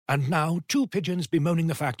And now, two pigeons bemoaning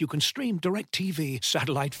the fact you can stream DirecTV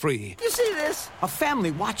satellite-free. You see this? A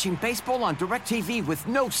family watching baseball on DirecTV with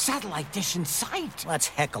no satellite dish in sight. Let's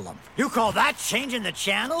heckle them. You call that changing the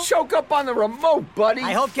channel? Choke up on the remote, buddy.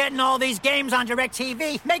 I hope getting all these games on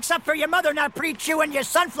DirecTV makes up for your mother not pre-chewing your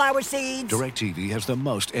sunflower seeds. DirecTV has the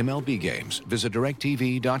most MLB games. Visit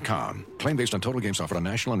DirecTV.com. Claim based on total games offered on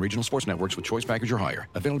national and regional sports networks with choice package or higher.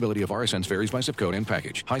 Availability of RSNs varies by zip code and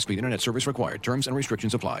package. High-speed internet service required. Terms and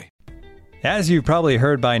restrictions apply. As you've probably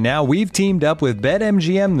heard by now, we've teamed up with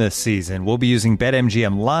BetMGM this season. We'll be using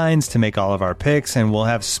BetMGM lines to make all of our picks, and we'll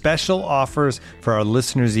have special offers for our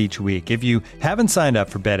listeners each week. If you haven't signed up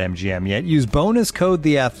for BetMGM yet, use bonus code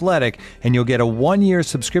THEATHLETIC, and you'll get a 1-year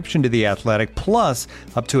subscription to The Athletic, plus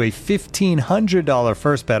up to a $1,500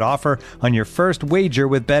 first bet offer on your first wager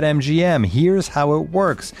with BetMGM. Here's how it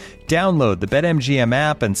works. Download the BetMGM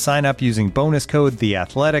app and sign up using bonus code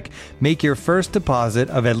THEATHLETIC. Make your first deposit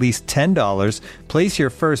of at least $10. Place your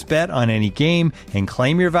first bet on any game and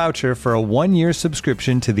claim your voucher for a 1-year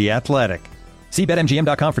subscription to The Athletic. See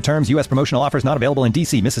BetMGM.com for terms. U.S. promotional offers not available in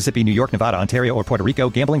D.C., Mississippi, New York, Nevada, Ontario, or Puerto Rico.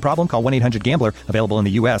 Gambling problem? Call 1-800-GAMBLER. Available in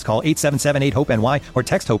the U.S. Call 877-8-HOPE-NY or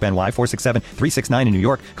text HOPE-NY 467-369 in New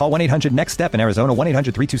York. Call 1-800-NEXT-STEP in Arizona.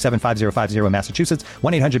 1-800-327-5050 in Massachusetts.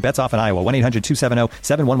 1-800-BETS-OFF in Iowa.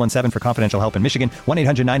 1-800-270-7117 for confidential help in Michigan.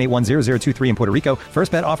 1-800-981-0023 in Puerto Rico.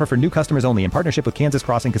 First bet offer for new customers only in partnership with Kansas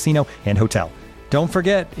Crossing Casino and Hotel. Don't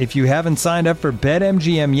forget, if you haven't signed up for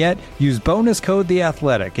BetMGM yet, use bonus code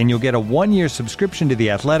THEATHLETIC, and you'll get a 1-year subscription to The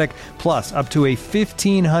Athletic, plus up to a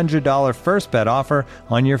 $1,500 first bet offer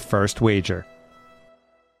on your first wager.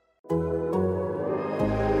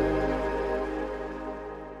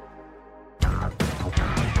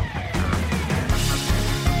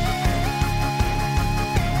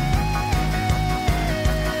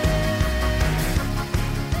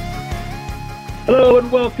 Hello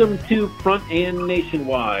and welcome to Front and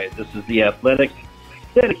Nationwide. This is The Athletic,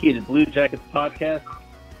 dedicated Blue Jackets podcast.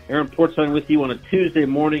 Aaron Portzline with you on a Tuesday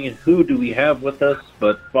morning, and who do we have with us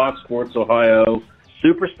but Fox Sports Ohio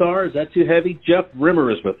superstar? Is that too heavy? Jeff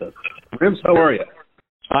Rimmer is with us. Rims, how are you?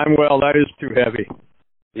 I'm well. That is too heavy.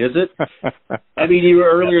 Is it? I mean, you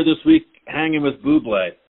were earlier this week hanging with Buble.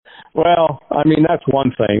 Well, I mean, that's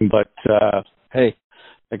one thing, but hey,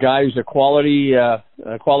 the guy's a quality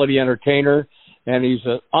entertainer. And he's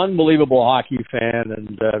an unbelievable hockey fan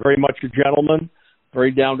and very much a gentleman, very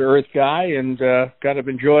down-to-earth guy, and kind of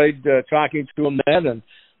enjoyed talking to him then. And,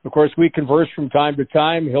 of course, we converse from time to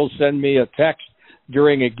time. He'll send me a text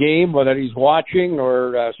during a game that he's watching,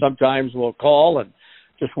 or sometimes we'll call and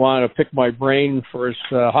just want to pick my brain for his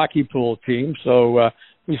hockey pool team. So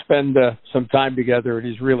we spend some time together, and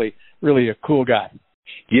he's really, really a cool guy.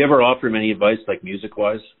 Do you ever offer him any advice, like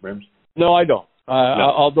music-wise, Rims? No, I don't. No.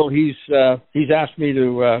 Although he's asked me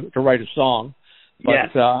to write a song, but yes.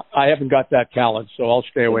 I haven't got that talent, so I'll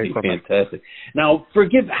stay away from it. Fantastic. Now, we're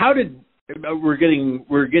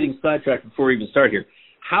getting sidetracked before we even start here.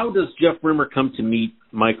 How does Jeff Rimmer come to meet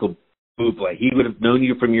Michael Buble? He would have known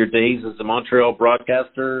you from your days as a Montreal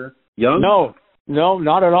broadcaster, young? No,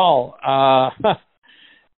 not at all.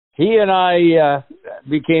 He and I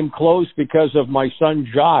became close because of my son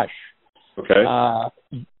Josh. Okay.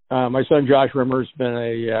 My son Josh Rimmer has been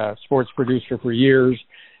a sports producer for years,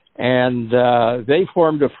 and they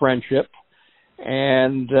formed a friendship.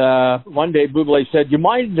 And one day Buble said, "You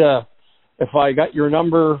mind if I got your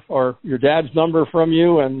number or your dad's number from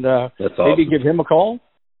you and That's awesome. Maybe give him a call?"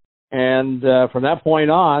 And from that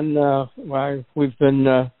point on, we've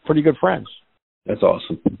been pretty good friends. That's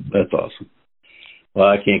awesome. Well,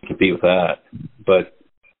 I can't compete with that, but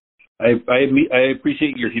I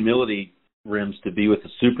appreciate your humility, Rims, to be with a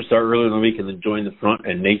superstar earlier in the week and then join the Front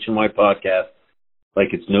and Nationwide podcast like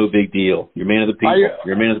it's no big deal. You're a man of the people.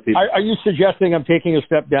 You're a man of the people. Are you suggesting I'm taking a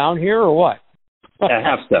step down here or what? A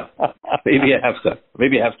half step. Maybe a half step.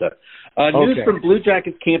 News from Blue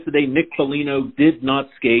Jackets camp today. Nick Foligno did not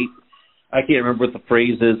skate. I can't remember what the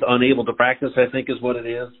phrase is. Unable to practice, I think, is what it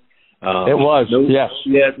is. It was, yes.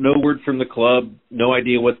 Yeah, no word from the club. No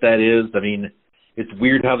idea what that is. I mean, it's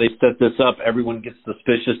weird how they set this up. Everyone gets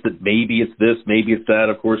suspicious that maybe it's this, maybe it's that.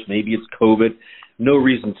 Of course, maybe it's COVID. No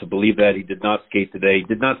reason to believe that. He did not skate today.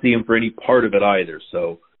 Did not see him for any part of it either.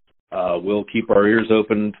 So we'll keep our ears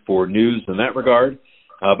open for news in that regard.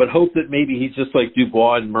 But hope that maybe he's just like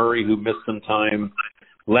Dubois and Murray, who missed some time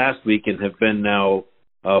last week and have been now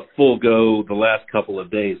full go the last couple of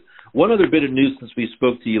days. One other bit of news since we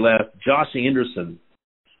spoke to you last, Josh Anderson,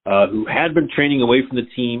 who had been training away from the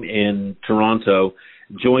team in Toronto,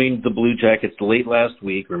 joined the Blue Jackets late last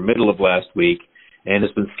week or middle of last week and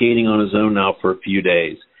has been skating on his own now for a few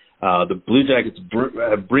days. The Blue Jackets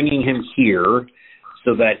bringing him here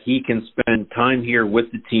so that he can spend time here with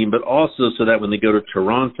the team, but also so that when they go to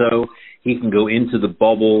Toronto, he can go into the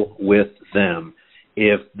bubble with them.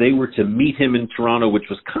 If they were to meet him in Toronto, which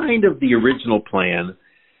was kind of the original plan,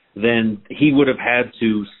 then he would have had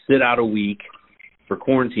to sit out a week for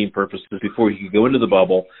quarantine purposes before he could go into the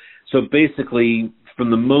bubble. So basically, from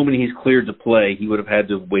the moment he's cleared to play, he would have had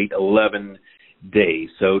to wait 11 days.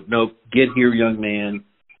 So, no, get here, young man,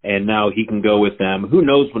 and now he can go with them. Who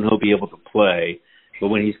knows when he'll be able to play, but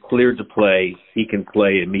when he's cleared to play, he can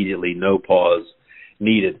play immediately, no pause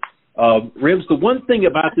needed. Ribs, the one thing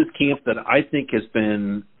about this camp that I think has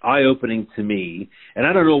been eye-opening to me, and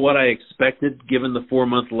I don't know what I expected given the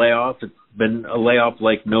 4-month layoff. It's been a layoff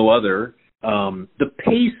like no other. The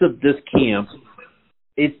pace of this camp,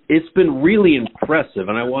 it's been really impressive,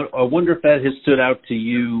 and I wonder if that has stood out to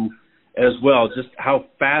you as well, just how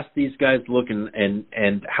fast these guys look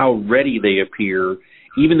and how ready they appear,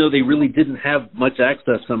 even though they really didn't have much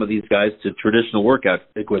access, some of these guys, to traditional workout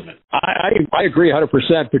equipment. I agree 100%,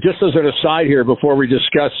 but just as an aside here before we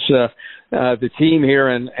discuss the team here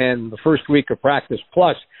and the first week of practice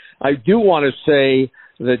plus, I do want to say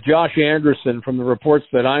that Josh Anderson, from the reports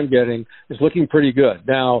that I'm getting, is looking pretty good.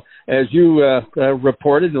 Now, as you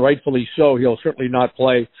reported, and rightfully so, he'll certainly not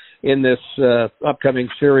play in this upcoming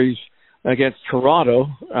series against Toronto,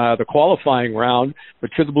 the qualifying round.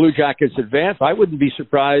 But should the Blue Jackets advance, I wouldn't be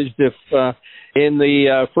surprised if in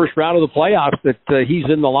the first round of the playoffs that he's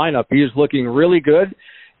in the lineup. He is looking really good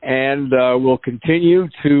and will continue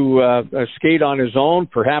to skate on his own.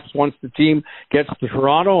 Perhaps once the team gets to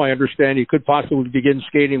Toronto, I understand he could possibly begin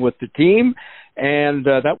skating with the team, and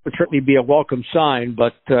that would certainly be a welcome sign.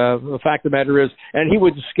 But the fact of the matter is, and he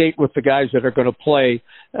would skate with the guys that are going to play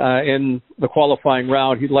in the qualifying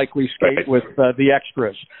round. He'd likely skate with the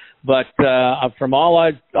extras. But from all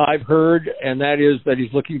I've heard, and that is that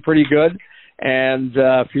he's looking pretty good and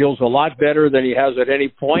feels a lot better than he has at any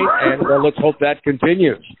point, and let's hope that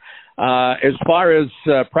continues. As far as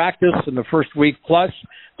practice in the first week plus,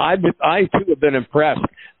 I too have been impressed.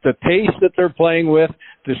 The pace that they're playing with,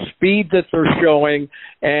 the speed that they're showing,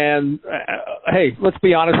 and hey, let's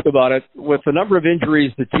be honest about it. With the number of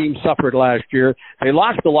injuries the team suffered last year, they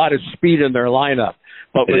lost a lot of speed in their lineup.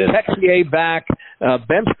 But with Texier back,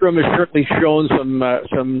 Bemstrom has certainly shown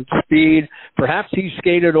some speed. Perhaps he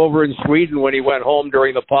skated over in Sweden when he went home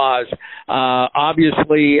during the pause.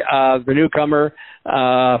 Obviously, the newcomer,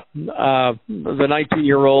 the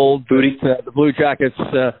 19-year-old, the Blue Jackets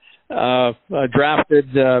drafted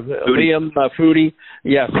Liam Foudy.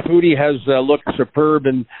 Yes, Foudy has looked superb,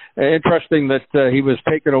 and interesting that he was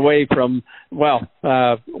taken away from,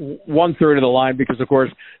 one-third of the line because, of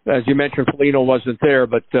course, as you mentioned, Foligno wasn't there.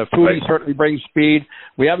 But Foudy certainly brings speed.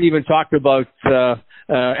 We haven't even talked about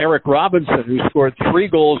Eric Robinson, who scored 3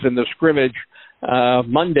 goals in the scrimmage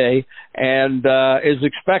Monday and is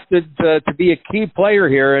expected to be a key player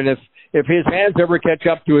here. And if his hands ever catch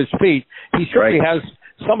up to his feet, he certainly has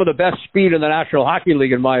some of the best speed in the National Hockey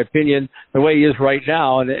League, in my opinion, the way he is right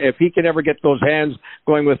now. And if he can ever get those hands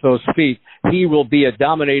going with those feet, he will be a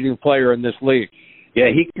dominating player in this league.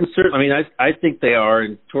 Yeah, he can certainly. I mean, I think they are,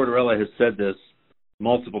 and Tortorella has said this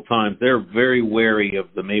multiple times. They're very wary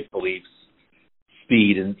of the Maple Leafs'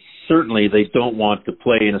 speed, and certainly they don't want to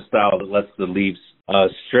play in a style that lets the Leafs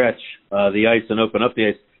stretch the ice and open up the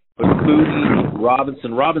ice. But Foudy,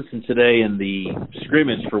 Robinson today in the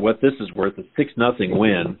scrimmage, for what this is worth, a 6-0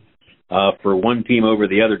 win for one team over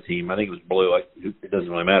the other team. I think it was blue. It doesn't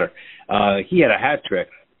really matter. He had a hat trick.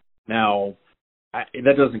 Now,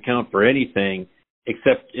 that doesn't count for anything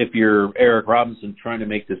except if you're Eric Robinson trying to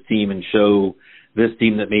make this team and show this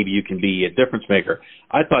team that maybe you can be a difference maker.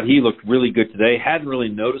 I thought he looked really good today. Hadn't really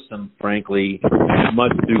noticed him, frankly,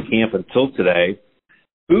 much through camp until today.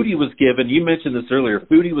 Foudy was given, you mentioned this earlier,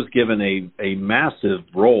 Foudy was given a massive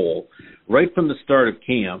role right from the start of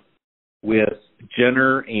camp with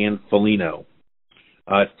Jenner and Foligno.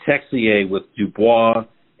 Texier with Dubois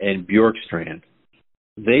and Bjorkstrand.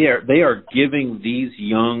 They are giving these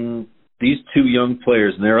two young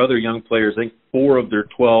players, and there are other young players, I think 4 of their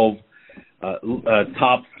 12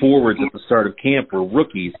 top forwards at the start of camp were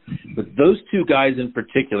rookies. But those 2 guys in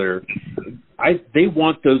particular, they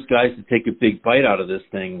want those guys to take a big bite out of this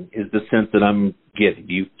thing, is the sense that I'm getting.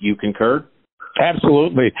 You concur?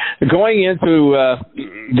 Absolutely. Going into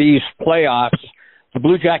these playoffs, the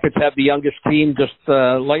Blue Jackets have the youngest team, just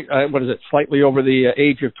slightly over the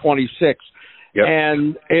age of 26. Yep.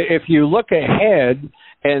 And if you look ahead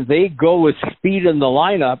and they go with speed in the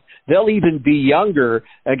lineup, they'll even be younger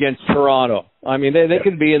against Toronto. I mean, they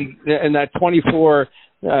could be in that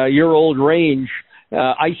 24-year-old range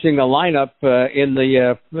icing the lineup in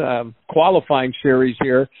the qualifying series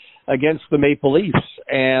here against the Maple Leafs.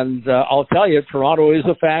 And I'll tell you, Toronto is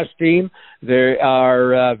a fast team. They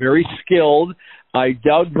are very skilled. I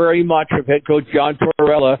doubt very much if head coach John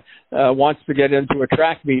Tortorella wants to get into a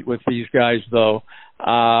track meet with these guys, though.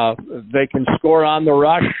 They can score on the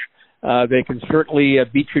rush. They can certainly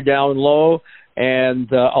beat you down low. And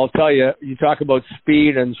I'll tell you, you talk about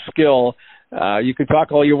speed and skill. You can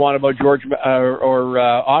talk all you want about George or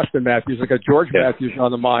Austin Matthews. I got George Matthews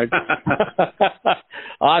on the mind.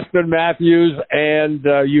 Austin Matthews, and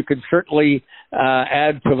you can certainly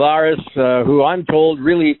add Tavares, who I'm told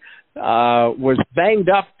really was banged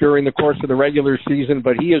up during the course of the regular season,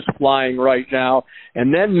 but he is flying right now.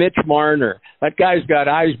 And then Mitch Marner. That guy's got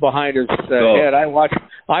eyes behind his head. I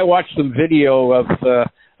watched some video of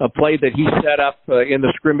a play that he set up in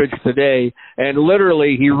the scrimmage today, and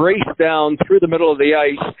literally he raced down through the middle of the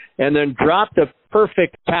ice and then dropped a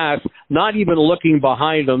perfect pass, not even looking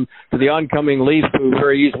behind him, to the oncoming Leaf, who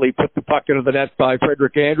very easily put the puck into the net by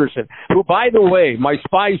Frederik Andersen, who, by the way, my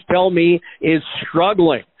spies tell me is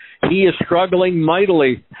struggling. He is struggling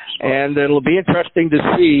mightily, and it'll be interesting to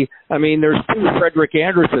see. I mean, there's two Frederik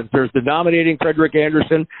Andersens. There's the dominating Frederik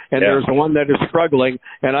Andersen, and there's the one that is struggling,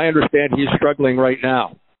 and I understand he's struggling right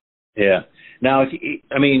now. Yeah. Now,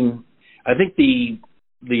 I mean, I think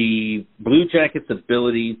the Blue Jackets'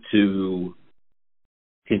 ability to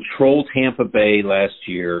control Tampa Bay last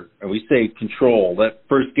year, and we say control, that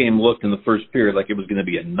first game looked in the first period like it was going to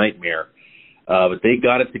be a nightmare. But they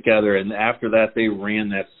got it together, and after that, they ran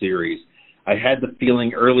that series. I had the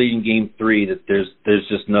feeling early in Game 3 that there's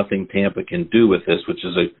just nothing Tampa can do with this, which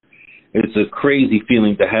is it's a crazy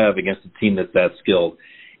feeling to have against a team that's that skilled.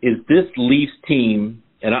 Is this Leafs team,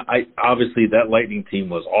 and I obviously that Lightning team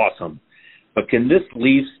was awesome, but can this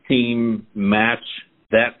Leafs team match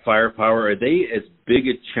that firepower? Are they as big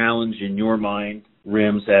a challenge in your mind,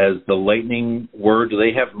 Rims, as the Lightning were? Do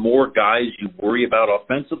they have more guys you worry about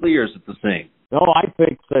offensively, or is it the same? No, I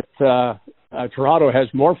think that Toronto has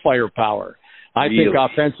more firepower. I think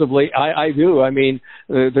offensively, I do. I mean,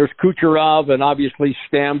 there's Kucherov and obviously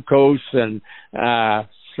Stamkos, and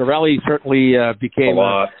Cirelli certainly became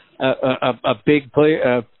a big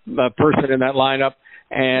person in that lineup.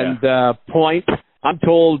 And Point, I'm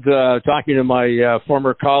told, talking to my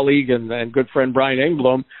former colleague and good friend Brian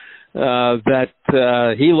Engblom,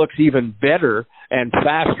 that he looks even better and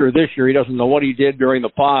faster this year. He doesn't know what he did during the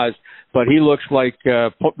pause, but he looks like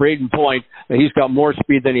Braden Point. He's got more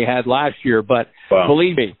speed than he had last year. But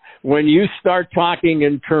believe me, when you start talking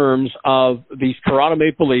in terms of these Toronto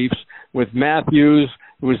Maple Leafs with Matthews,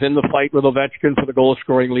 who was in the fight with Ovechkin for the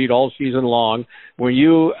goal-scoring lead all season long, when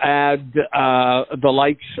you add the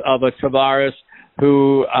likes of a Tavares,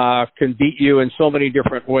 who can beat you in so many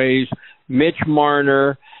different ways, Mitch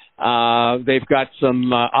Marner, they've got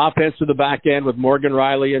some offense to the back end with Morgan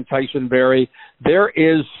Riley and Tyson Barrie. There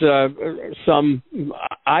is some,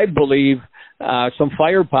 I believe, some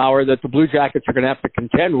firepower that the Blue Jackets are going to have to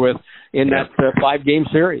contend with in that 5-game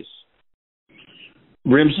series.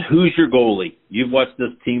 Rims, who's your goalie? You've watched this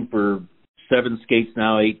team for 7 skates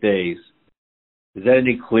now, 8 days. Is that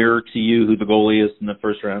any clearer to you who the goalie is in the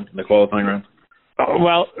first round, in the qualifying round?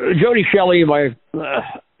 Well, Jody Shelley, my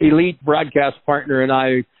elite broadcast partner, and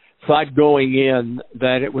I thought going in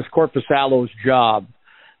that it was Korpisalo's job.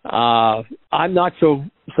 I'm not so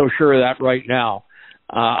sure of that right now.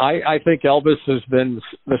 I think Elvis has been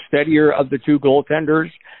the steadier of the two goaltenders.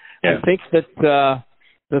 Yeah. I think that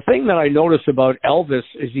the thing that I notice about Elvis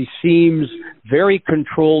is he seems very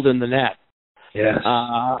controlled in the net. Yes.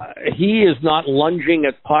 He is not lunging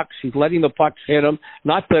at pucks. He's letting the pucks hit him.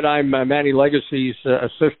 Not that I'm Manny Legacy's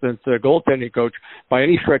assistant goaltending coach by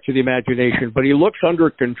any stretch of the imagination, but he looks under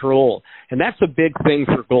control. And that's a big thing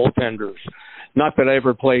for goaltenders. Not that I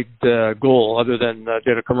ever played goal, other than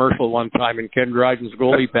did a commercial one time in Ken Dryden's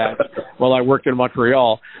goalie pad while I worked in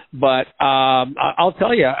Montreal. But I'll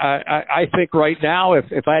tell you, I think right now,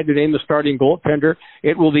 if I had to name the starting goaltender,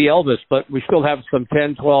 it will be Elvis. But we still have some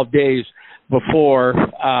 10, 12 days before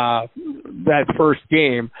that first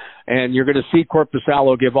game, and you're going to see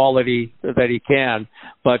Korpisalo give all that he can.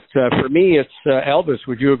 But for me, it's Elvis.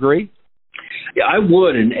 Would you agree? Yeah, I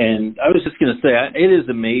would. And I was just going to say, it is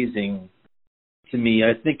amazing to me.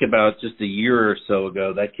 I think about just a year or so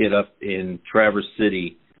ago, that kid up in Traverse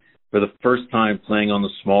City for the first time playing on the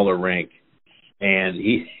smaller rink, and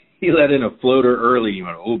he let in a floater early. You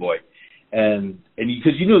went, oh boy, and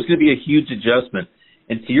because you knew it was going to be a huge adjustment.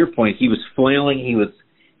 And to your point, he was flailing.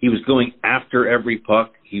 He was going after every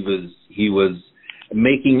puck. He was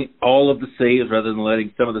making all of the saves rather than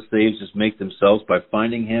letting some of the saves just make themselves by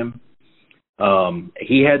finding him.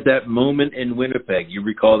 He had that moment in Winnipeg. You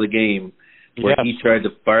recall the game where he tried to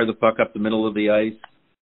fire the puck up the middle of the ice,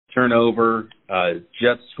 turnover,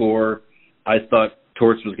 Jet score. I thought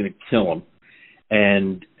Torts was going to kill him.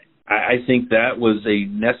 And I think that was a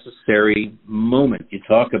necessary moment. You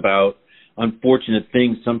talk about unfortunate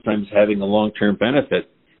things sometimes having a long-term benefit.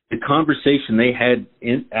 The conversation they had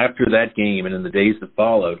after that game and in the days that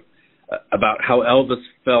followed about how Elvis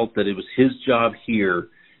felt that it was his job here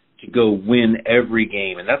to go win every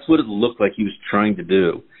game, and that's what it looked like he was trying to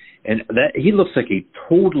do. And that he looks like a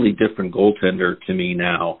totally different goaltender to me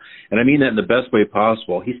now, and I mean that in the best way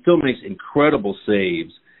possible. He still makes incredible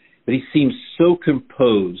saves, but he seems so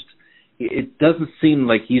composed. It doesn't seem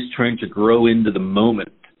like he's trying to grow into the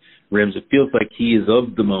moment, Rims. It feels like he is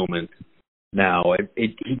of the moment now.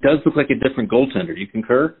 He does look like a different goaltender. Do you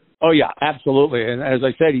concur? Oh yeah, absolutely. And as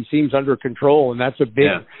I said, he seems under control, and that's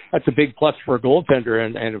a big plus for a goaltender.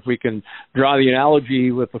 And if we can draw the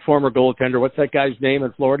analogy with the former goaltender, what's that guy's name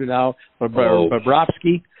in Florida now?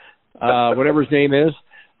 Bobrovsky, whatever his name is.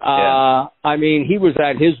 I mean, he was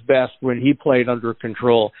at his best when he played under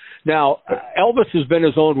control. Now, Elvis has been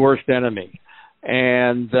his own worst enemy.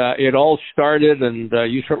 And it all started, and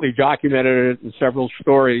you certainly documented it in several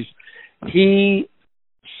stories. He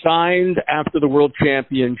signed after the World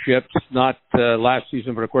Championships, not last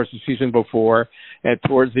season, but of course the season before, and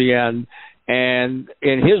towards the end. And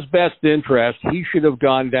in his best interest, he should have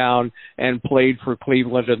gone down and played for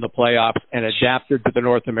Cleveland in the playoffs and adapted to the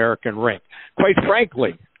North American rink. Quite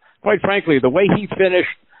frankly, the way he finished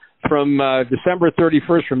from December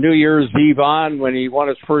 31st, from New Year's Eve on, when he won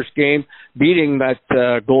his first game, beating that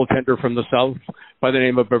goaltender from the South by the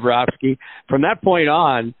name of Bobrovsky, from that point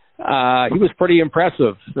on, he was pretty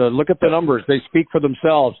impressive. Look at the numbers. They speak for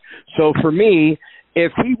themselves. So for me,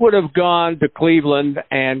 if he would have gone to Cleveland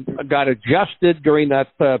and got adjusted during that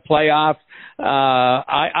playoff,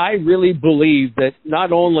 I really believe that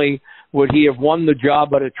not only would he have won the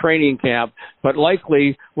job at a training camp, but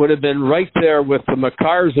likely would have been right there with the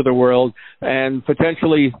Makars of the world and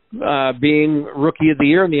potentially being Rookie of the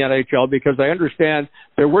Year in the NHL, because I understand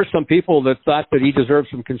there were some people that thought that he deserved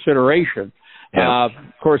some consideration. Yeah. Of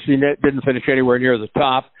course, he didn't finish anywhere near the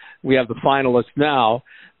top. We have the finalists now.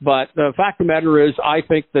 But the fact of the matter is, I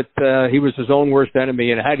think that he was his own worst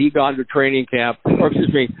enemy. And had he gone to training camp,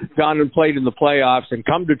 gone and played in the playoffs and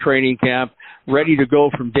come to training camp ready to go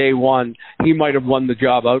from day one, he might have won the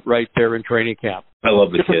job outright there in training camp. I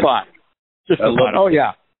love the kid. Just a thought. Oh,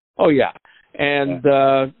 yeah. And,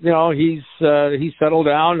 he's settled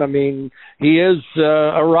down. I mean, he is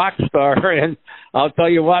a rock star. And I'll tell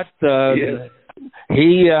you what,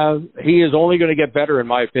 he is only going to get better, in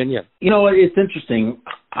my opinion. You know what? It's interesting.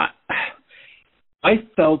 I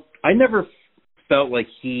never felt like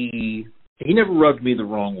he never rubbed me the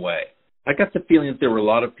wrong way. I got the feeling that there were a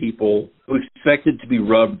lot of people who expected to be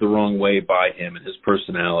rubbed the wrong way by him and his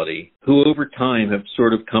personality, who over time have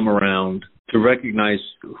sort of come around to recognize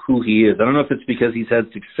who he is. I don't know if it's because he's had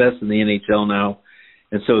success in the NHL now,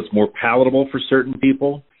 and so it's more palatable for certain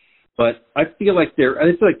people. But I feel like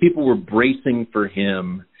people were bracing for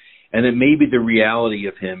him, and that maybe the reality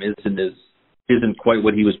of him isn't quite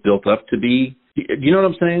what he was built up to be. Do you know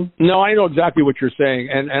what I'm saying? No, I know exactly what you're saying,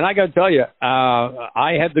 and I got to tell you,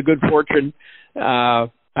 I had the good fortune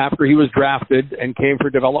after he was drafted and came for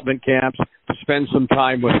development camps to spend some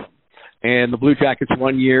time with him. And the Blue Jackets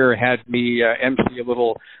one year had me MC a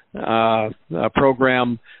little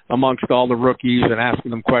program amongst all the rookies and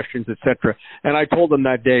asking them questions, etc. And I told them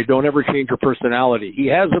that day, don't ever change your personality. He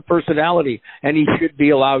has a personality, and he should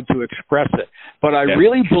be allowed to express it. But I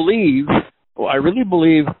really believe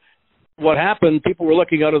what happened, people were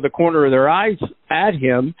looking out of the corner of their eyes at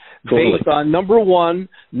him based on, number one,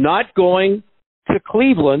 not going to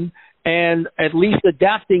Cleveland and at least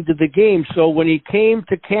adapting to the game. So when he came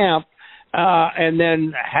to camp, and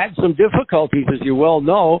then had some difficulties, as you well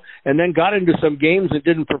know, and then got into some games and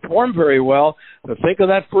didn't perform very well. But think of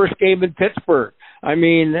that first game in Pittsburgh. I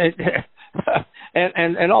mean,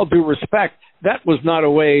 and all due respect, that was not a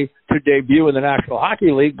way to debut in the National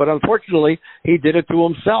Hockey League, but unfortunately, he did it to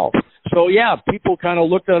himself. So, yeah, people kind of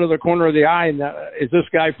looked out of the corner of the eye, and is this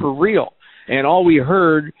guy for real? And all we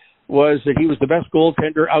heard was that he was the best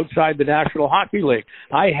goaltender outside the National Hockey League.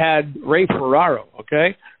 I had Ray Ferraro,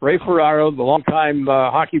 okay? Ray Ferraro, the longtime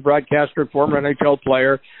hockey broadcaster, former NHL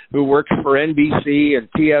player who works for NBC and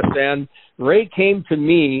TSN. Ray came to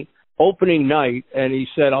me opening night, and he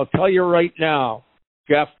said, I'll tell you right now,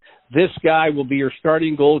 Jeff, this guy will be your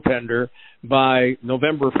starting goaltender by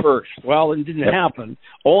November 1st. Well, it didn't happen,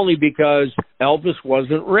 only because Elvis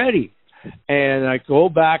wasn't ready. And I go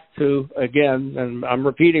back to, again, and I'm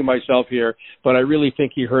repeating myself here, but I really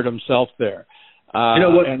think he hurt himself there. You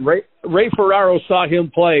know what? And Ray Ferraro saw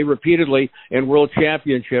him play repeatedly in world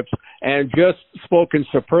championships and just spoke in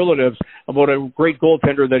superlatives about a great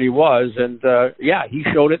goaltender that he was. And, he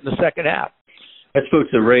showed it in the second half. I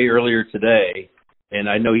spoke to Ray earlier today, and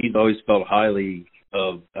I know he's always felt highly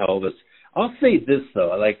of Elvis. I'll say this,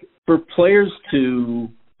 though. Like, for players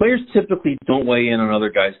typically don't weigh in on other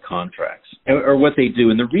guys' contracts or what they do.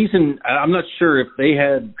 And the reason, I'm not sure if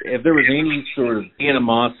there was any sort of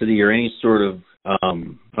animosity or any sort of,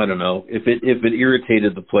 I don't know, if it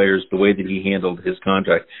irritated the players the way that he handled his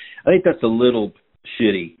contract. I think that's a little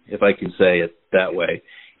shitty, if I can say it that way.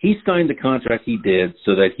 He signed the contract he did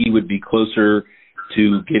so that he would be closer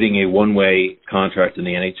to getting a one-way contract in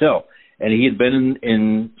the NHL. And he had been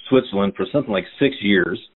in Switzerland for something like 6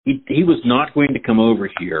 years. He was not going to come over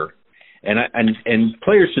here. And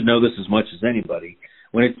players should know this as much as anybody.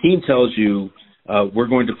 When a team tells you, we're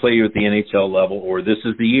going to play you at the NHL level, or this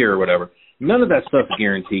is the year, or whatever, none of that stuff is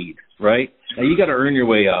guaranteed, right? Now, you got to earn your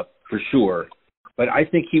way up, for sure. But I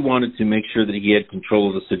think he wanted to make sure that he had control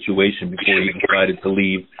of the situation before he decided to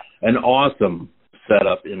leave an awesome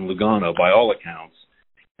setup in Lugano, by all accounts,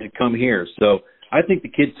 and come here. So I think the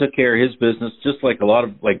kid took care of his business, just like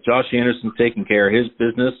like Josh Anderson's taking care of his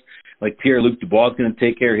business, like Pierre-Luc Dubois is going to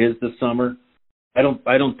take care of his this summer. I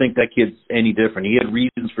don't think that kid's any different. He had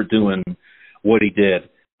reasons for doing what he did.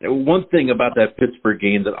 One thing about that Pittsburgh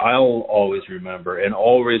game that I'll always remember and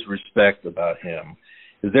always respect about him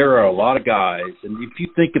is there are a lot of guys, and if you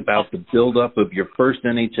think about the buildup of your first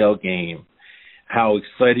NHL game, how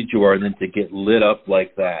excited you are, and then to get lit up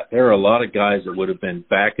like that, there are a lot of guys that would have been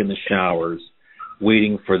back in the showers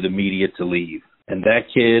waiting for the media to leave. And that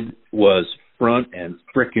kid was front and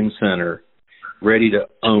frickin' center, ready to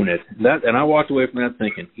own it. And I walked away from that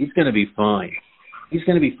thinking, he's going to be fine. He's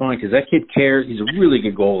going to be fine because that kid cares. He's a really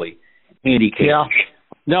good goalie. And he cares. Yeah.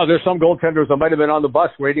 No, there's some goaltenders that might have been on the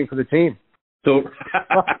bus waiting for the team. So,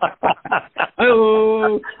 I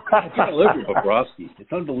can't live with Bobrovsky.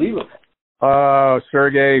 It's unbelievable.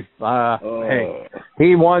 Sergei, hey,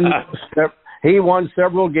 he won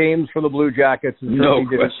several games for the Blue Jackets and certainly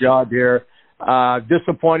did his job here.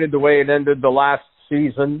 Disappointed the way it ended the last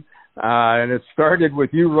season, and it started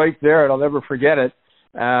with you right there, and I'll never forget it.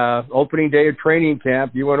 Opening day of training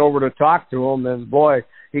camp, you went over to talk to him, and boy,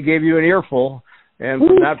 he gave you an earful. And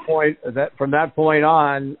from that point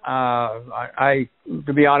on, I,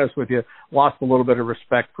 to be honest with you, lost a little bit of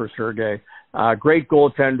respect for Sergei. Great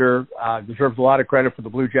goaltender, deserves a lot of credit for the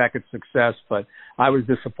Blue Jackets' success, but I was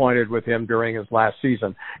disappointed with him during his last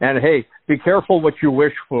season. And hey, be careful what you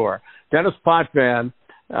wish for. Dennis Potvin,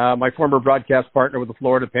 my former broadcast partner with the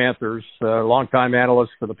Florida Panthers, longtime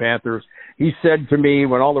analyst for the Panthers, he said to me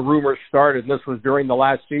when all the rumors started, and this was during the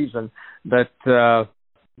last season, that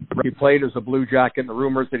he played as a Blue Jacket, and the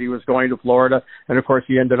rumors that he was going to Florida, and of course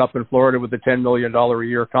he ended up in Florida with a $10 million a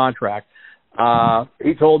year contract.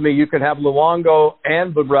 He told me you could have Luongo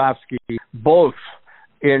and Bobrovsky both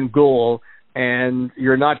in goal, and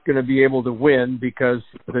you're not going to be able to win because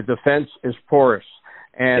the defense is porous.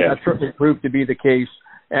 And that certainly proved to be the case.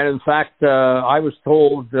 And in fact, I was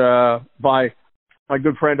told by my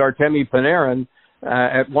good friend Artemi Panarin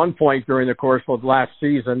at one point during the course of last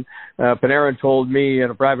season, Panarin told me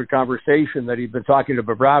in a private conversation that he'd been talking to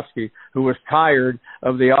Bobrovsky, who was tired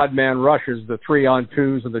of the odd man rushes, the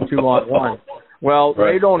 3-on-2s and the 2-on-1. Well,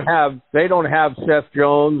 right. They don't have Seth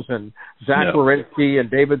Jones and Zach Werenski and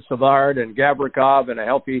David Savard and Gavrikov and a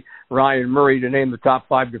healthy Ryan Murray to name the top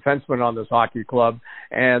 5 defensemen on this hockey club.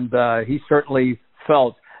 And he certainly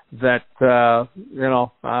felt that,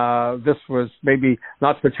 this was maybe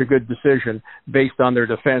not such a good decision based on their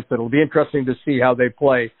defense. It'll be interesting to see how they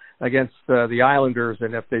play against the Islanders,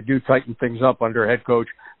 and if they do tighten things up under head coach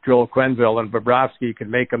Joel Quenneville, and Bobrovsky can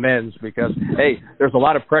make amends because, hey, there's a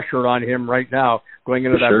lot of pressure on him right now going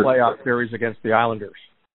into that playoff series against the Islanders.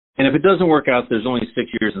 And if it doesn't work out, there's only 6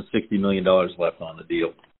 years and $60 million left on the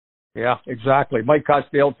deal. Yeah, exactly. Mike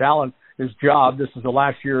Costello talent his job. This is the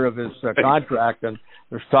last year of his contract, and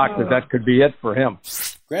there's talk that could be it for him.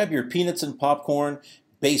 Grab your peanuts and popcorn.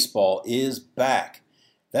 Baseball is back.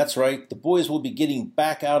 That's right. The boys will be getting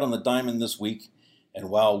back out on the diamond this week. And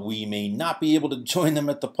while we may not be able to join them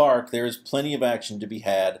at the park, there is plenty of action to be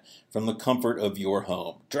had from the comfort of your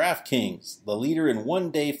home. DraftKings, the leader in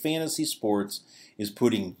one-day fantasy sports, is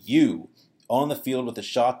putting you on the field with a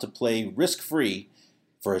shot to play risk-free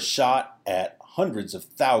for a shot at hundreds of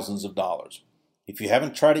thousands of dollars. If you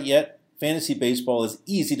haven't tried it yet, fantasy baseball is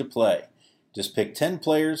easy to play. Just pick 10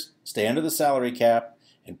 players, stay under the salary cap,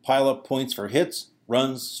 and pile up points for hits,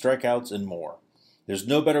 runs, strikeouts, and more. There's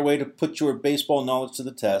no better way to put your baseball knowledge to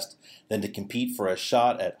the test than to compete for a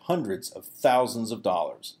shot at hundreds of thousands of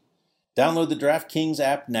dollars. Download the DraftKings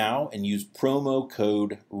app now and use promo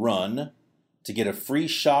code RUN to get a free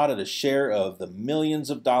shot at a share of the millions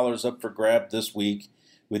of dollars up for grab this week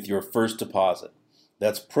with your first deposit.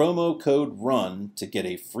 That's promo code RUN to get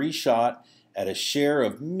a free shot at a share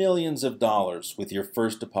of millions of dollars with your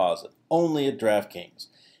first deposit, only at DraftKings.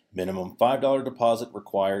 Minimum $5 deposit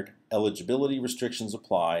required. Eligibility restrictions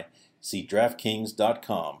apply. See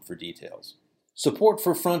DraftKings.com for details. Support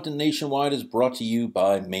for Front and Nationwide is brought to you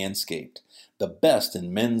by Manscaped, the best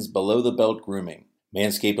in men's below-the-belt grooming.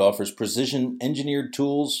 Manscaped offers precision-engineered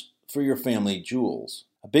tools for your family jewels.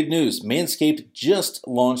 Big news, Manscaped just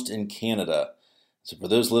launched in Canada. So for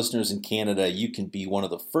those listeners in Canada, you can be one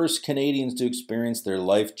of the first Canadians to experience their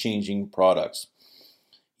life-changing products.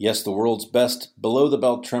 Yes, the world's best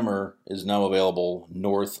below-the-belt trimmer is now available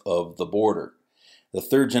north of the border. The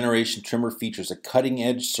third-generation trimmer features a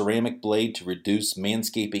cutting-edge ceramic blade to reduce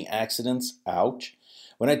manscaping accidents. Ouch.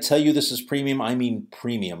 When I tell you this is premium, I mean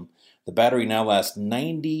premium. The battery now lasts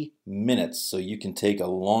 90 minutes, so you can take a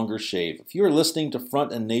longer shave. If you are listening to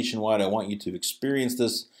Front and Nationwide, I want you to experience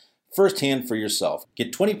this firsthand for yourself.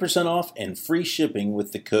 Get 20% off and free shipping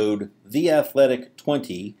with the code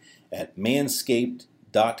THEATHLETIC20 at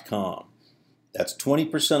manscaped.com. That's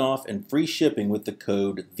 20% off and free shipping with the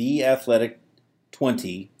code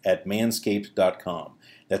THEATHLETIC20 at manscaped.com.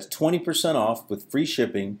 That's 20% off with free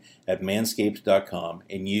shipping at manscaped.com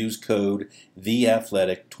and use code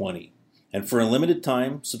THEATHLETIC20. And for a limited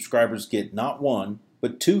time, subscribers get not one,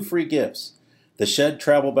 but 2 free gifts. The Shed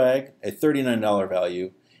Travel Bag, a $39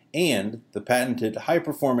 value, and the patented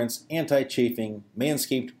high-performance anti-chafing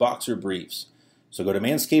Manscaped Boxer Briefs. So go to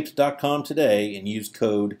manscaped.com today and use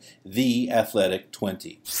code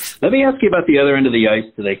THEATHLETIC20. Let me ask you about the other end of the ice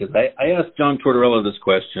today, because I asked John Tortorella this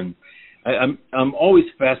question. I'm always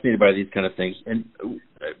fascinated by these kind of things, and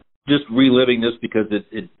just reliving this because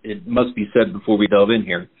it must be said before we delve in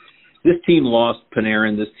here. This team lost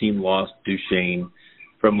Panarin. This team lost Duchesne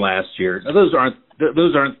from last year. Now, those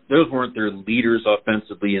weren't their leaders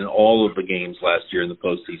offensively in all of the games last year in the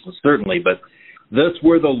postseason, certainly, but that's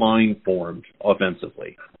where the line formed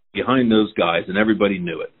offensively, behind those guys, and everybody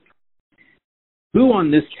knew it. Who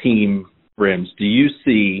on this team, Brims, do you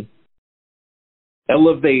see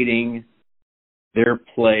elevating their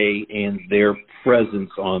play and their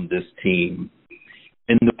presence on this team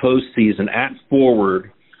in the postseason at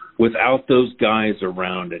forward without those guys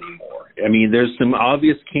around anymore? I mean, there's some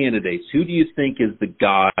obvious candidates. Who do you think is the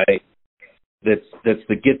guy that's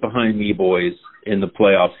the get behind me boys in the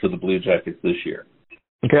playoffs for the Blue Jackets this year?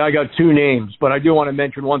 Okay, I got 2 names, but I do want to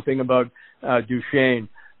mention one thing about Duchesne.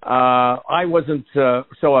 I wasn't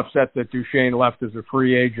so upset that Duchesne left as a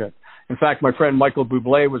free agent. In fact, my friend Michael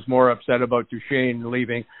Bublé was more upset about Duchesne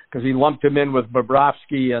leaving because he lumped him in with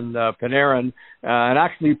Bobrovsky and Panarin and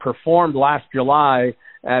actually performed last July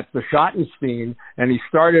at the Schottenstein, and he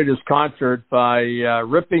started his concert by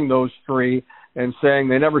ripping those 3 and saying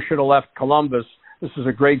they never should have left Columbus. This is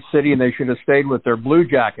a great city, and they should have stayed with their Blue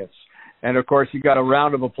Jackets. And, of course, he got a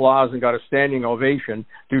round of applause and got a standing ovation.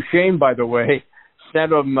 Duchesne, by the way,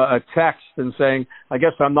 sent him a text and saying, I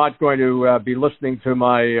guess I'm not going to be listening to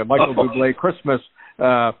my Michael Bublé Christmas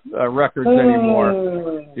records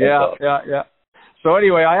anymore. Yeah. So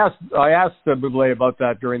anyway, I asked Bublé about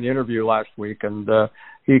that during the interview last week, and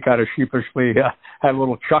he kind of sheepishly had a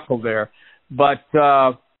little chuckle there. But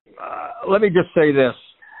let me just say this,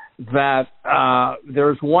 that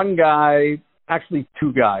there's one guy, actually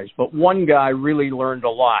 2 guys, but one guy really learned a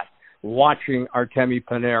lot watching Artemi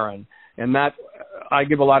Panarin. And that I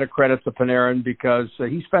give a lot of credit to Panarin because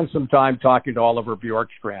he spent some time talking to Oliver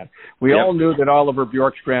Bjorkstrand. We all knew that Oliver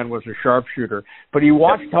Bjorkstrand was a sharpshooter, but he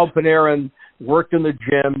watched how Panarin worked in the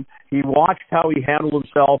gym. He watched how he handled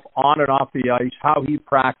himself on and off the ice, how he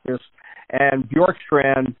practiced, and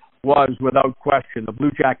Bjorkstrand was, without question, the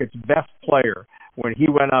Blue Jackets' best player when he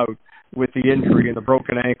went out with the injury and the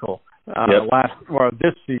broken ankle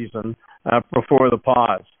this season before the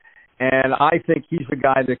pause. And I think he's a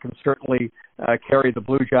guy that can certainly carry the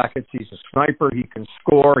Blue Jackets. He's a sniper. He can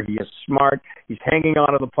score. He is smart. He's hanging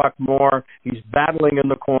onto the puck more. He's battling in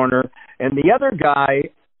the corner. And the other guy,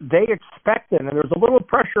 they expect him, and there's a little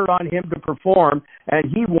pressure on him to perform, and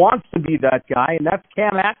he wants to be that guy, and that's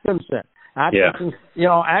Cam Atkinson.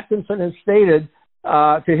 Atkinson has stated,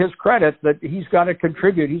 to his credit, that he's got to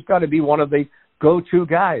contribute. He's got to be one of the go-to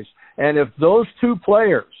guys. And if those 2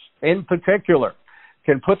 players in particular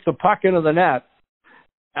can put the puck into the net,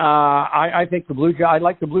 I think I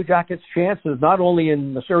like the Blue Jackets' chances, not only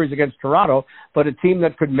in the series against Toronto, but a team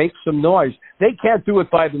that could make some noise. They can't do it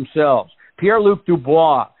by themselves. Pierre-Luc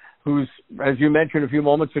Dubois, who's, as you mentioned a few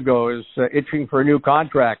moments ago, is itching for a new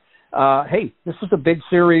contract. Hey, this is a big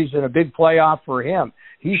series and a big playoff for him.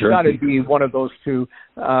 He's got to be one of those two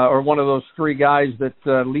or one of those three guys that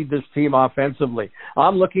lead this team offensively.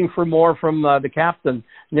 I'm looking for more from the captain,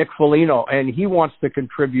 Nick Foligno, and he wants to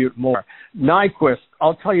contribute more. Nyquist,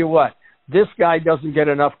 I'll tell you what, this guy doesn't get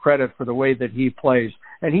enough credit for the way that he plays,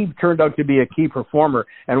 and he turned out to be a key performer.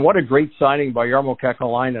 And what a great signing by Jarmo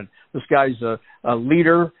Kekalainen. This guy's a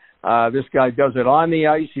leader. This guy does it on the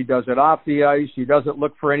ice. He does it off the ice. He doesn't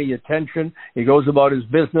look for any attention. He goes about his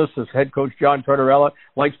business, as head coach John Tortorella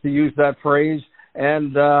likes to use that phrase.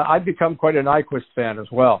 And I've become quite a Nyquist fan as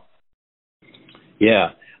well.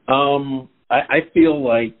 Yeah. I feel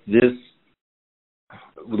like the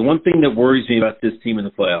one thing that worries me about this team in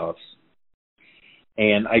the playoffs,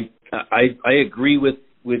 and I agree with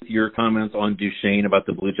your comments on Duchesne about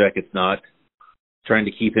the Blue Jackets not trying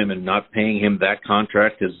to keep him and not paying him that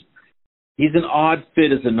contract, because he's an odd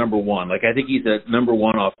fit as a number one. Like, I think he's a number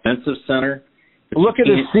one offensive center. Look at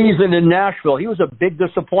his season in Nashville. He was a big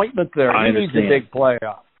disappointment there. He needs a big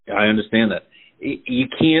playoff. I understand that. You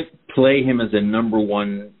can't play him as a number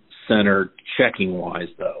one center checking-wise,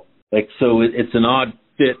 though. Like, so it's an odd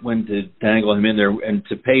fit when to dangle him in there and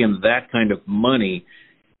to pay him that kind of money.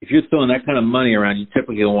 If you're throwing that kind of money around, you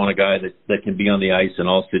typically want a guy that can be on the ice in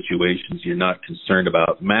all situations. You're not concerned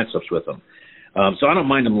about matchups with him. So I don't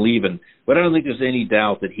mind him leaving, but I don't think there's any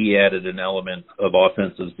doubt that he added an element of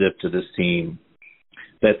offensive zip to this team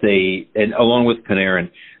and along with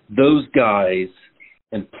Panarin, those guys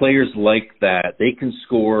and players like that, they can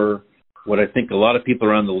score what I think a lot of people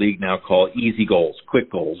around the league now call easy goals,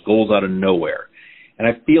 quick goals, goals out of nowhere. And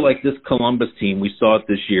I feel like this Columbus team, we saw it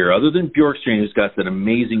this year, other than Bjorkstrand, who's got that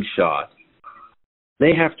amazing shot,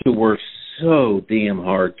 they have to work so damn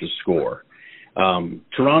hard to score.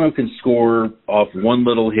 Toronto can score off one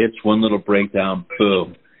little hitch, one little breakdown,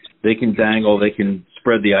 boom. They can dangle, they can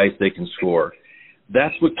spread the ice, they can score.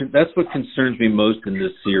 That's what concerns me most in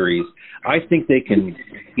this series. I think they can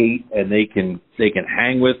skate and they can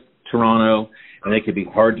hang with Toronto, and they can be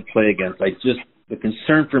hard to play against. The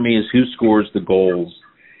concern for me is who scores the goals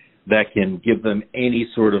that can give them any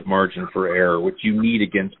sort of margin for error, which you need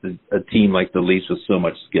against a team like the Leafs with so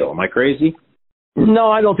much skill. Am I crazy? No,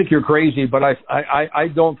 I don't think you're crazy, but I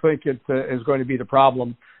don't think it is going to be the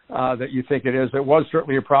problem that you think it is. It was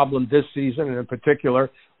certainly a problem this season, and in particular,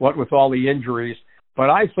 what with all the injuries. But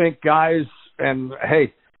I think guys, and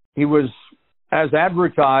hey, he was, as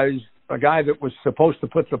advertised, a guy that was supposed to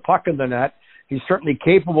put the puck in the net. He's certainly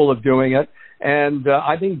capable of doing it. And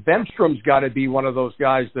I think Bemstrom's got to be one of those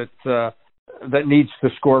guys that needs to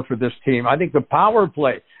score for this team. I think the power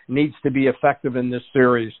play needs to be effective in this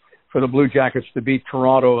series for the Blue Jackets to beat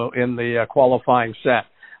Toronto in the qualifying set.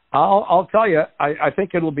 I'll tell you, I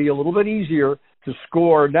think it'll be a little bit easier to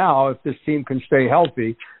score now if this team can stay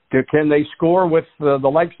healthy. Can they score with the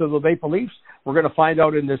likes of the Maple Leafs? We're going to find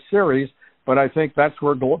out in this series. But I think that's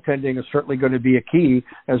where goaltending is certainly going to be a key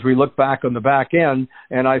as we look back on the back end.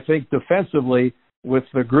 And I think defensively, with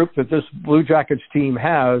the group that this Blue Jackets team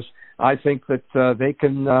has, I think that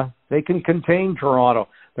they can contain Toronto.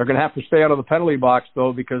 They're going to have to stay out of the penalty box,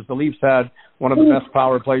 though, because the Leafs had one of the best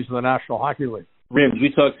power plays in the National Hockey League. Rims, we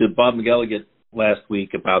talked to Bob McElligott last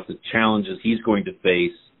week about the challenges he's going to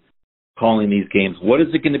face calling these games. What is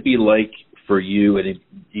it going to be like for you, and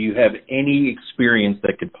do you have any experience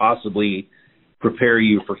that could possibly prepare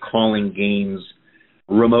you for calling games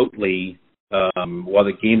remotely while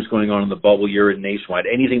the game's going on in the bubble? You're in Nationwide.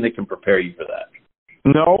 Anything that can prepare you for that?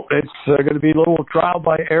 No, it's going to be a little trial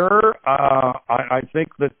by error. I think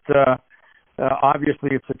that obviously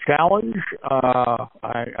it's a challenge.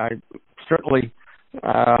 I certainly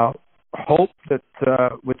hope that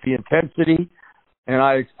with the intensity, and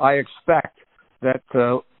I expect that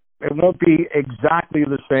it won't be exactly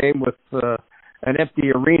the same with an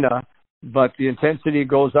empty arena, but the intensity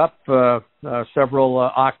goes up several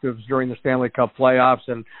octaves during the Stanley Cup playoffs,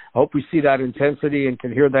 and I hope we see that intensity and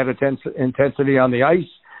can hear that intensity on the ice,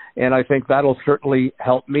 and I think that'll certainly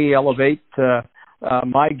help me elevate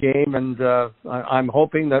my game, and I'm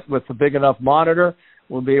hoping that with a big enough monitor,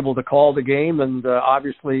 we'll be able to call the game and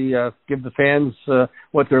obviously give the fans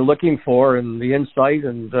what they're looking for and the insight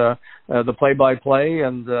and the play-by-play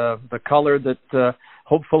and the color that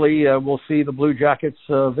hopefully we'll see the Blue Jackets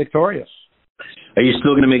victorious. Are you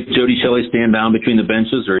still going to make Jody Shelley stand down between the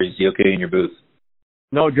benches, or is he okay in your booth?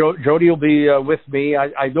 No, Jody will be with me.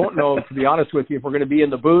 I don't know, to be honest with you, if we're going to be in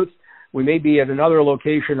the booth. We may be at another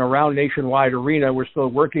location around Nationwide Arena. We're still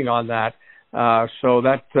working on that. So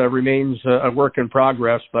that remains a work in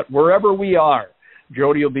progress. But wherever we are,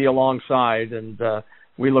 Jody will be alongside, and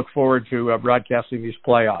we look forward to broadcasting these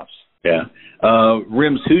playoffs. Yeah.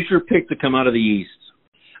 Rims, who's your pick to come out of the East?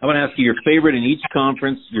 I'm going to ask you your favorite in each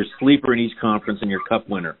conference, your sleeper in each conference, and your cup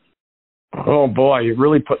winner. Oh, boy, you're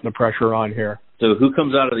really putting the pressure on here. So who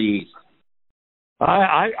comes out of the East?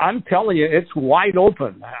 I'm telling you, it's wide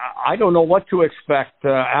open. I don't know what to expect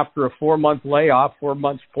after a 4-month layoff, 4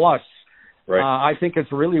 months plus. Right. I think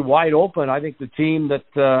it's really wide open. I think the team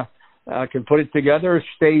that can put it together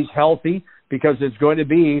stays healthy, because it's going to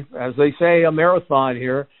be, as they say, a marathon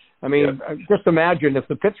here. I mean, just imagine if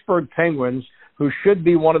the Pittsburgh Penguins, who should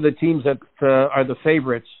be one of the teams that are the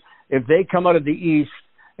favorites, if they come out of the East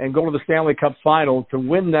and go to the Stanley Cup final to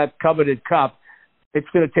win that coveted cup, it's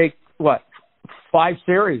going to take, 5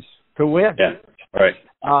 series to win. Yeah, right.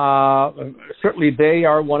 Certainly they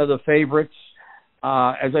are one of the favorites.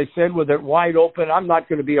 As I said, with it wide open, I'm not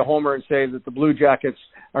going to be a homer and say that the Blue Jackets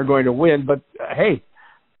are going to win, but hey,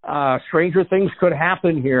 stranger things could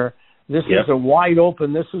happen here. This is a wide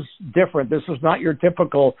open. This is different. This is not your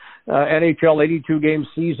typical NHL 82-game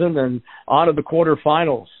season and on to the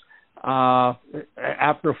quarterfinals.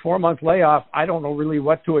 After a 4-month layoff, I don't know really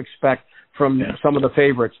what to expect from some of the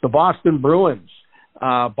favorites. The Boston Bruins.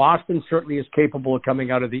 Boston certainly is capable of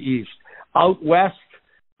coming out of the East. Out West,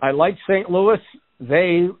 I like St. Louis.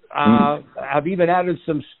 They have even added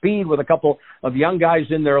some speed with a couple of young guys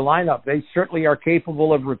in their lineup. They certainly are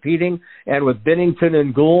capable of repeating, and with Binnington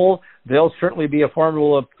and Gould, they'll certainly be a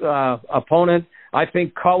formidable opponent. I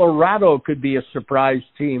think Colorado could be a surprise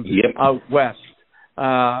team out West.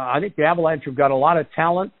 I think the Avalanche have got a lot of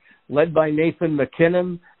talent, led by Nathan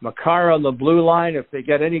McKinnon, Makar on the blue line. If they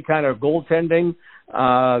get any kind of goaltending,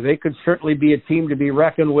 they could certainly be a team to be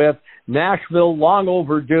reckoned with. Nashville, long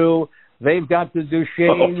overdue. They've got the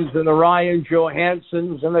Duchesnes and the Ryan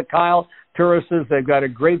Johanssons and the Kyle Turrises. They've got a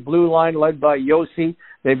great blue line led by Yossi.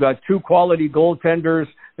 They've got 2 quality goaltenders.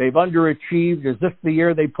 They've underachieved as if the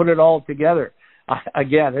year they put it all together.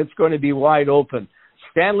 Again, it's going to be wide open.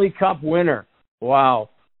 Stanley Cup winner. Wow.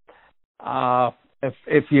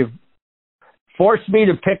 If you force me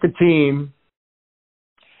to pick a team,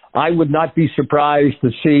 I would not be surprised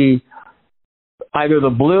to see either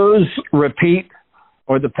the Blues repeat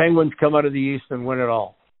or the Penguins come out of the East and win it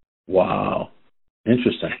all. Wow.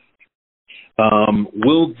 Interesting.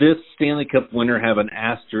 Will this Stanley Cup winner have an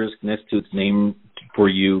asterisk next to its name for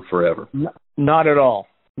you forever? Not at all.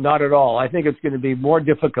 Not at all. I think it's going to be more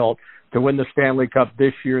difficult to win the Stanley Cup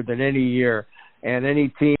this year than any year. And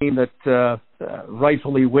any team that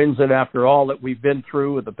rightfully wins it after all that we've been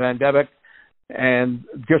through with the pandemic and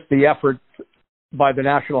just the effort by the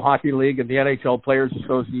National Hockey League and the NHL Players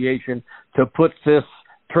Association to put this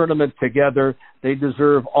tournament together, they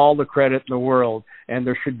deserve all the credit in the world, and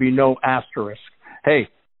there should be no asterisk. Hey,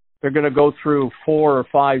 they're going to go through 4 or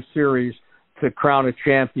 5 series to crown a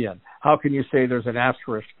champion. How can you say there's an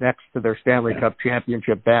asterisk next to their Stanley Cup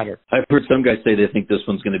championship banner? I've heard some guys say they think this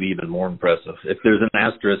one's going to be even more impressive. If there's an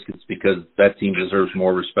asterisk, it's because that team deserves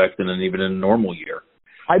more respect than even in a normal year.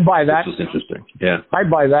 I buy that. Which is interesting. Yeah. I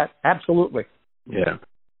buy that. Absolutely. Yeah.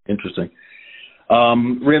 Interesting.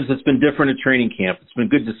 Rims, it's been different at training camp. It's been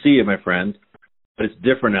good to see you, my friend, but it's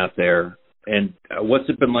different out there. And what's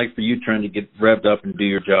it been like for you trying to get revved up and do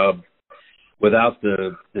your job without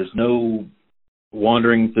there's no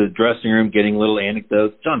wandering to the dressing room, getting little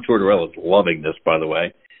anecdotes. John Tortorella is loving this, by the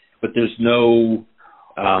way, but there's no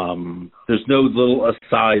little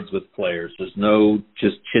asides with players. There's no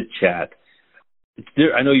just chit chat.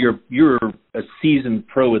 I know you're a seasoned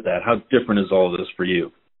pro at that. How different is all this for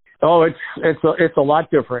you? Oh, it's a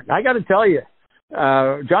lot different. I got to tell you,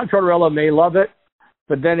 John Tortorella may love it,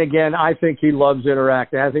 but then again, I think he loves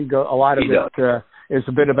interacting. I think a lot of it is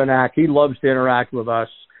a bit of an act. He loves to interact with us.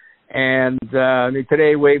 And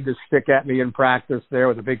today waved his stick at me in practice there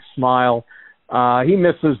with a big smile. He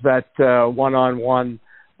misses that one-on-one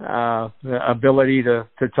ability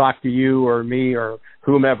to talk to you or me or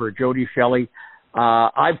whomever, Jody Shelley.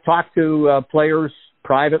 I've talked to players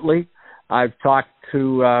privately. I've talked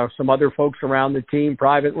to some other folks around the team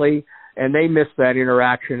privately, and they miss that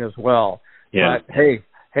interaction as well. Yeah. But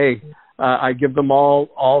hey, I give them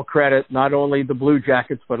all credit, not only the Blue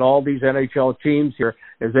Jackets, but all these NHL teams here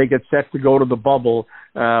as they get set to go to the bubble.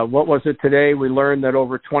 What was it today? We learned that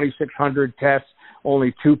over 2,600 tests,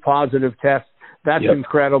 only 2 positive tests. That's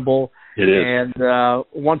incredible. It is. And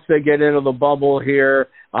once they get into the bubble here,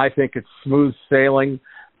 I think it's smooth sailing.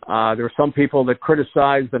 There are some people that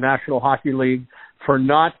criticize the National Hockey League for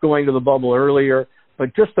not going to the bubble earlier,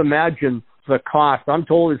 but just imagine the cost. I'm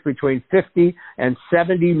told it's between $50 and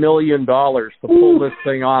 $70 million to pull this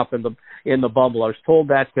thing off in the bubble. I was told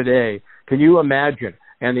that today. Can you imagine?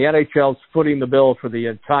 And the NHL's footing the bill for the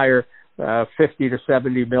entire 50 to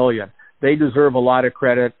 70 million. They deserve a lot of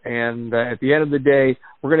credit. And at the end of the day,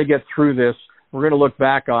 we're going to get through this. We're going to look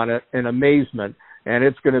back on it in amazement. And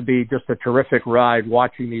it's going to be just a terrific ride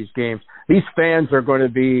watching these games. These fans are going to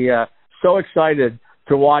be so excited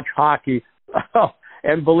to watch hockey.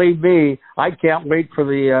 And believe me, I can't wait for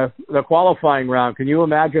the qualifying round. Can you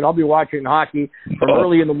imagine? I'll be watching hockey from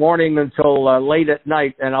early in the morning until late at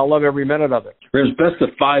night, and I'll love every minute of it. Whereas best of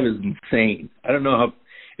 5 is insane. I don't know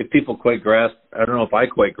if people quite grasp. I don't know if I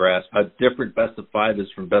quite grasp how different best of 5 is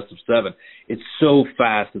from best of 7. It's so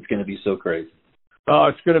fast. It's going to be so crazy. Oh,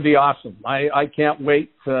 it's going to be awesome. I can't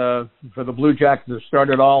wait for the Blue Jackets to start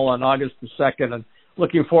it all on August the 2nd, and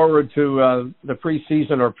looking forward to the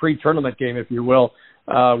preseason or pre-tournament game, if you will,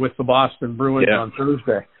 with the Boston Bruins on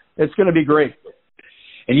Thursday. It's going to be great.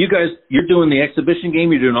 And you guys, you're doing the exhibition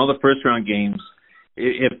game. You're doing all the first-round games,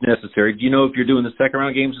 if necessary. Do you know if you're doing the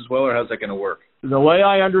second-round games as well, or how's that going to work? The way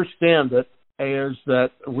I understand it is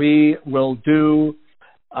that we will do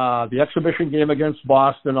the exhibition game against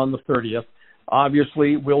Boston on the 30th.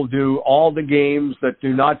 Obviously, we'll do all the games that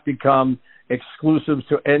do not become exclusive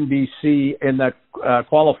to NBC in that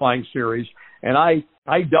qualifying series. And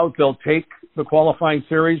I doubt they'll take the qualifying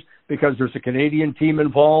series because there's a Canadian team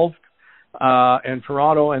involved, and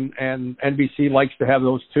Toronto and NBC likes to have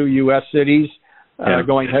those two U.S. cities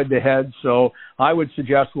going head-to-head. So I would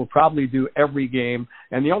suggest we'll probably do every game.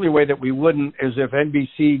 And the only way that we wouldn't is if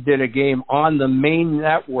NBC did a game on the main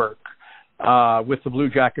network with the Blue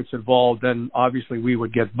Jackets involved, then obviously we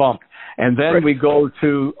would get bumped. And then we go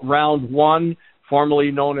to round 1,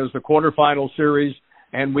 formerly known as the quarterfinal series,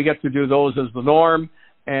 and we get to do those as the norm.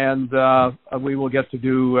 And we will get to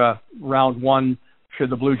do round 1 should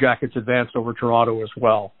the Blue Jackets advance over Toronto as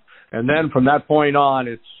well. And then from that point on,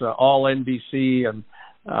 it's all NBC and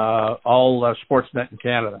all Sportsnet in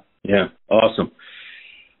Canada. Yeah, awesome.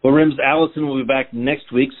 Well, Rims, Allison will be back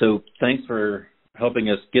next week, so thanks for helping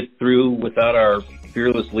us get through without our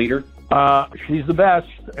fearless leader. She's the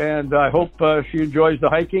best, and I hope she enjoys the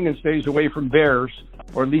hiking and stays away from bears,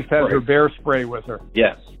 or at least has her bear spray with her.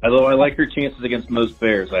 Yes, although I like her chances against most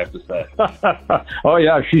bears, I have to say. Oh,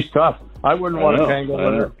 yeah, she's tough. I wouldn't want to tangle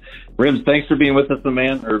with her. Rims, thanks for being with us,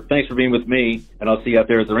 man, or thanks for being with me, and I'll see you out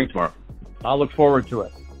there at the rink tomorrow. I'll look forward to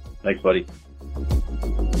it. Thanks, buddy.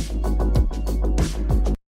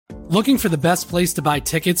 Looking for the best place to buy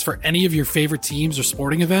tickets for any of your favorite teams or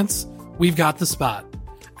sporting events? We've got the spot.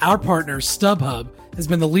 Our partner, StubHub, has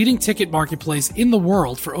been the leading ticket marketplace in the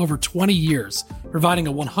world for over 20 years, providing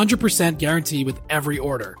a 100% guarantee with every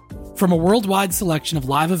order. From a worldwide selection of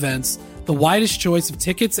live events, the widest choice of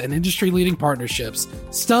tickets and industry-leading partnerships,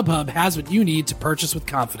 StubHub has what you need to purchase with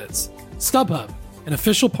confidence. StubHub, an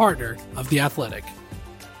official partner of The Athletic.